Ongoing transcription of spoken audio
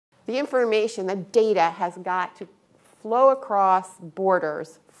the information, the data has got to flow across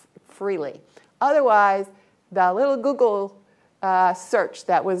borders freely. Otherwise, the little Google search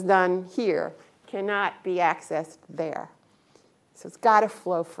that was done here cannot be accessed there. So it's got to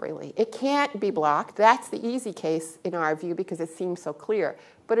flow freely. It can't be blocked. That's the easy case in our view because it seems so clear.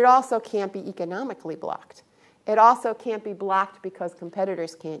 But it also can't be economically blocked. It also can't be blocked because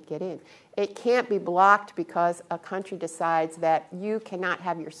competitors can't get in. It can't be blocked because a country decides that you cannot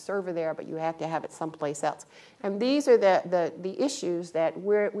have your server there, but you have to have it someplace else. And these are the issues that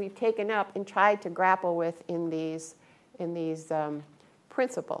we've taken up and tried to grapple with in these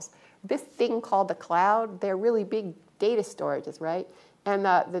principles. This thing called the cloud, they're really big data storages, right? And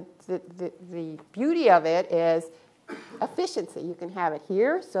the beauty of it is efficiency. You can have it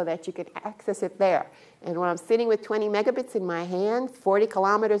here so that you can access it there. And when I'm sitting with 20 megabits in my hand, 40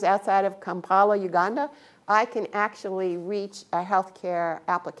 kilometers outside of Kampala, Uganda, I can actually reach a healthcare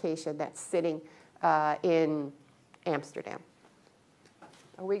application that's sitting in Amsterdam.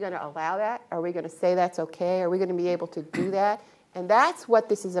 Are we going to allow that? Are we going to say that's okay? Are we going to be able to do that? And that's what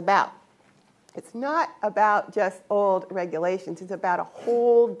this is about. It's not about just old regulations. It's about a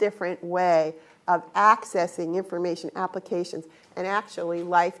whole different way of accessing information applications and actually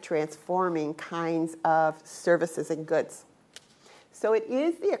life-transforming kinds of services and goods. So it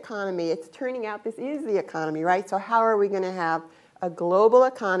is the economy. It's turning out this is the economy, right? So how are we going to have a global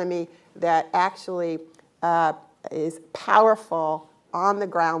economy that actually is powerful on the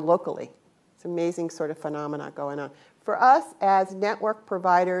ground locally? It's an amazing sort of phenomena going on. For us as network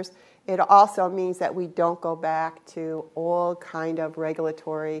providers, it also means that we don't go back to old kind of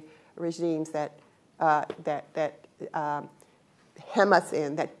regulatory regimes that hem us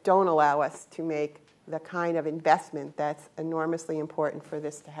in, that don't allow us to make the kind of investment that's enormously important for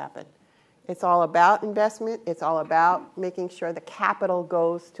this to happen. It's all about investment. It's all about making sure the capital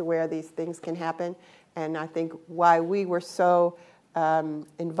goes to where these things can happen. And I think why we were so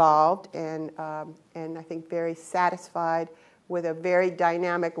involved and I think very satisfied with a very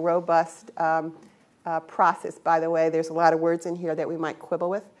dynamic, robust process. By the way, there's a lot of words in here that we might quibble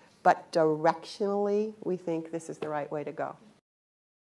with, but directionally, we think this is the right way to go.